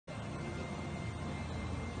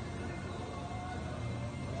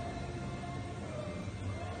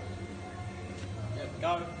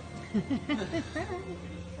Go.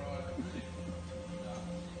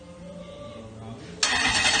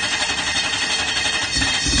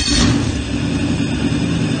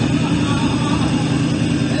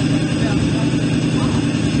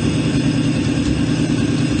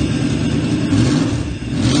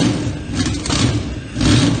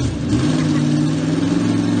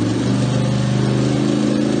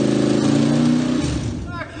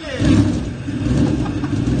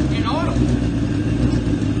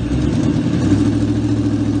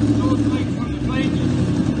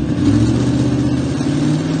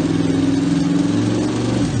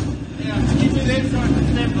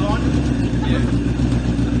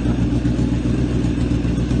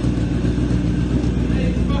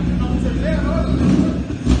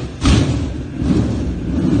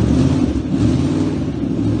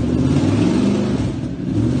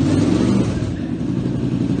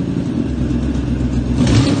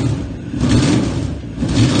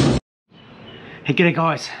 Hey, g'day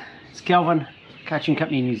guys, it's Calvin, Coaching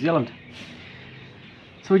Company in New Zealand.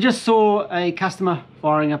 So we just saw a customer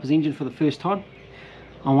wiring up his engine for the first time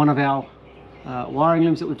on one of our wiring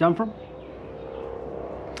looms that we've done for him.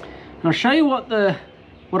 And I'll show you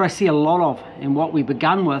what I see a lot of and what we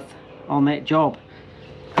begun with on that job.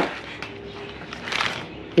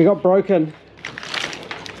 We got broken,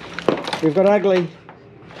 we've got ugly,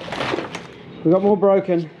 we've got more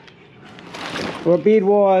broken, we've got bed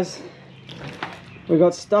wires, we've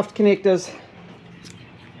got stuffed connectors,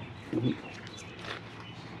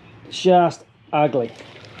 just ugly.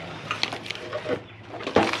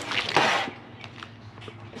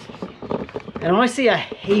 And I see a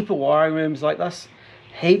heap of wiring looms like this,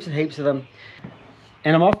 heaps and heaps of them.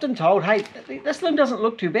 And I'm often told, hey, this loom doesn't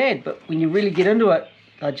look too bad, but when you really get into it,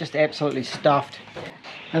 they're just absolutely stuffed.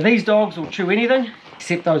 Now these dogs will chew anything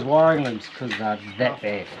except those wiring looms because they're that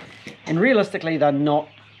bad. And realistically, they're not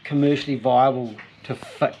commercially viable to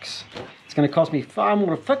fix. It's going to cost me far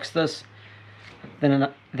more to fix this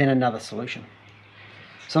than another solution.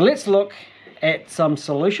 So let's look at some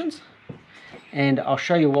solutions and I'll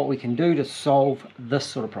show you what we can do to solve this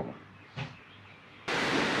sort of problem.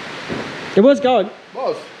 It was going.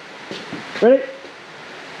 Was. Ready?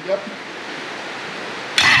 Yep.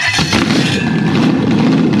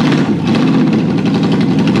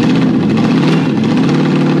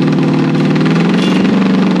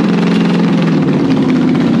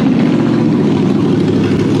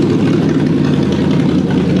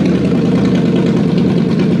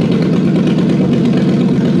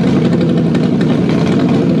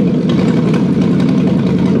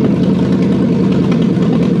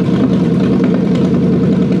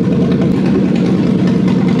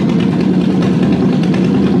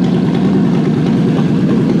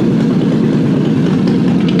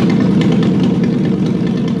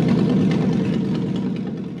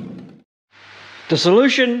 The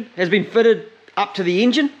solution has been fitted up to the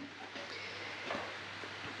engine.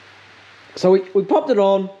 So we popped it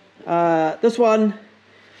on. This one,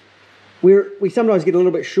 we sometimes get a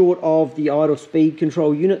little bit short of the idle speed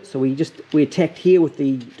control unit, so we attacked here with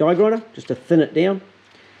the die grinder just to thin it down.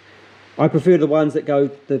 I prefer the ones that go,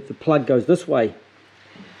 the plug goes this way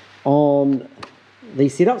on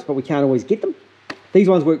these setups, but we can't always get them. These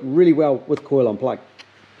ones work really well with coil on plug.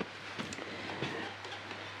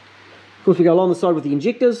 Of course, we go along the side with the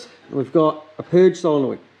injectors, and we've got a purge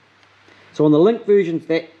solenoid. So on the Link versions,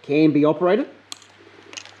 that can be operated.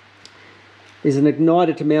 There's an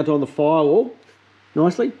igniter to mount on the firewall,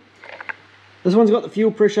 nicely. This one's got the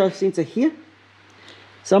fuel pressure sensor here.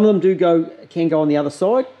 Some of them can go on the other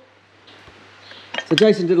side. So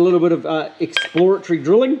Jason did a little bit of exploratory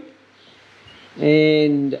drilling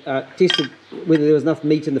and tested whether there was enough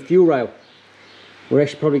meat in the fuel rail. We're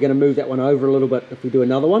actually probably going to move that one over a little bit if we do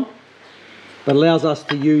another one. But allows us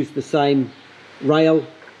to use the same rail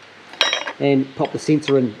and pop the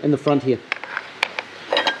sensor in the front here.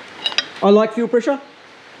 I like fuel pressure.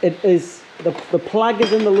 It is the plug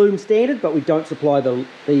is in the loom standard, but we don't supply the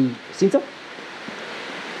sensor.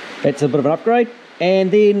 That's a bit of an upgrade.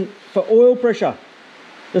 And then for oil pressure,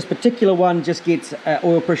 this particular one just gets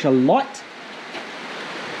oil pressure light.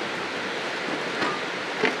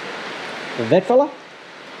 That fella.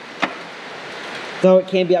 Though it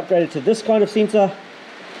can be upgraded to this kind of sensor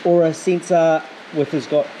or a sensor has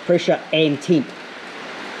got pressure and temp.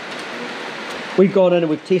 We've gone in and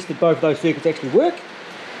we've tested both of those circuits actually work.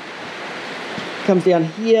 Comes down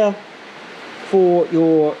here for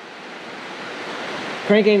your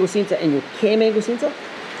crank angle sensor and your cam angle sensor.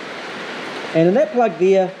 And in that plug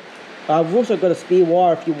there, we've also got a spare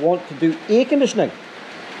wire if you want to do air conditioning.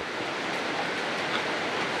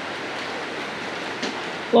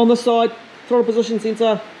 Along this side, throttle position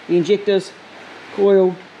sensor, the injectors,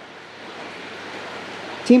 coil,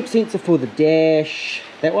 temp sensor for the dash,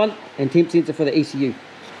 that one, and temp sensor for the ECU.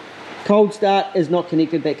 Cold start is not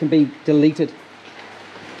connected, that can be deleted.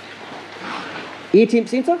 Air temp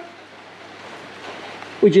sensor,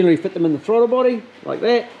 we generally fit them in the throttle body like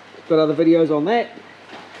that. Got other videos on that.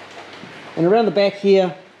 And around the back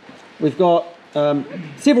here we've got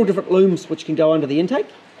several different looms which can go under the intake.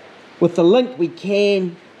 With the link we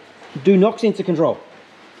can do knock sensor control.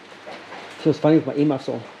 Feels funny with my earmuffs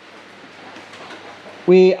on.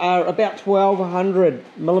 We are about 1200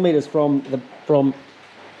 millimeters from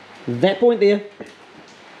that point there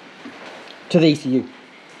to the ECU.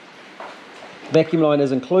 Vacuum line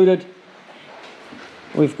is included.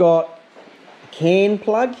 We've got a CAN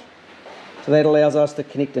plug, so that allows us to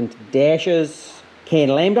connect into dashes, CAN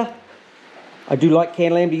lambda. I do like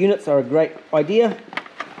CAN lambda units, they're a great idea.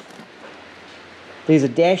 There's a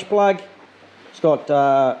dash plug. It's got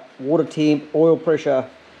water temp, oil pressure,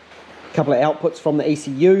 a couple of outputs from the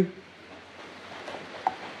ECU.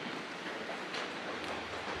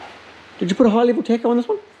 Did you put a high level tacho on this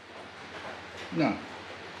one? No.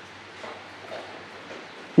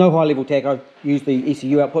 No high level tacho, use the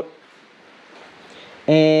ECU output.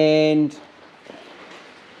 And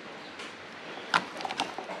a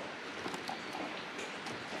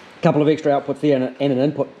couple of extra outputs there and an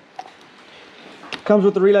input. Comes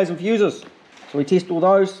with the relays and fuses. So we test all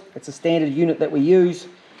those. It's a standard unit that we use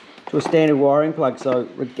to a standard wiring plug. So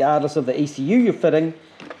regardless of the ECU you're fitting,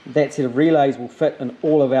 that set of relays will fit in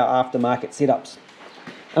all of our aftermarket setups.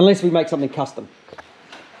 Unless we make something custom.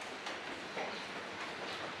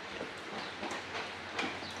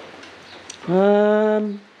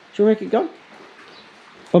 Should we make it go?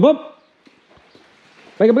 Boom, boom.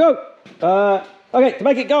 Make it go. Okay, to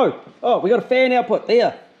make it go. Oh, we got a fan output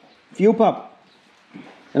there. Fuel pump.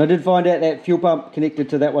 And I did find out that fuel pump connected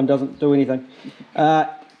to that one doesn't do anything.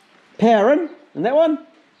 Power in that one.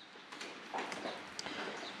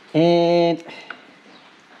 And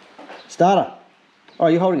starter. Oh,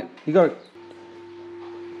 you're holding it. You got it.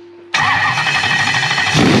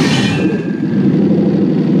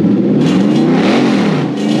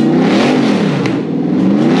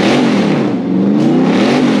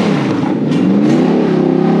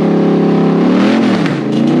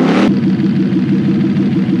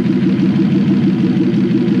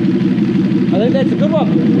 I think that's a good one.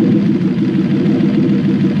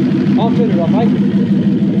 I'll turn it off, mate.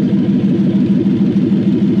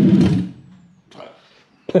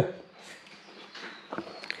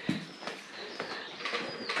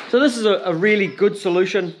 So this is a really good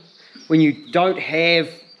solution when you don't have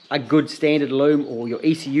a good standard loom or your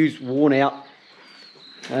ECU's worn out.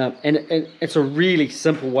 And it's a really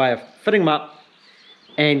simple way of fitting them up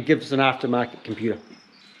and gives an aftermarket computer.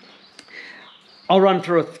 I'll run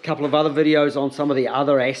through a couple of other videos on some of the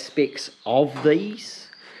other aspects of these.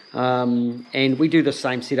 And we do the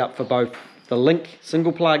same setup for both the Link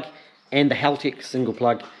single plug and the Haltech single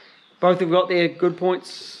plug. Both have got their good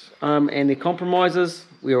points and their compromises.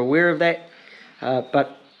 We're aware of that,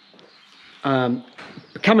 but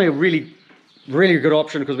becoming a really good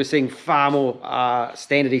option because we're seeing far more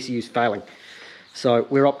standard ECUs failing. So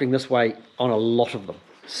we're opting this way on a lot of them,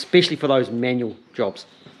 especially for those manual jobs.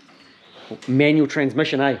 Manual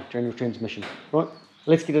transmission, manual transmission. Right,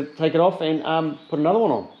 let's take it off and put another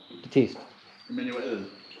one on to test. Manual.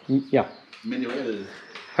 Yeah. Manual.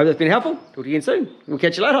 Hope that's been helpful. Talk to you again soon. We'll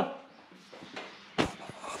catch you later.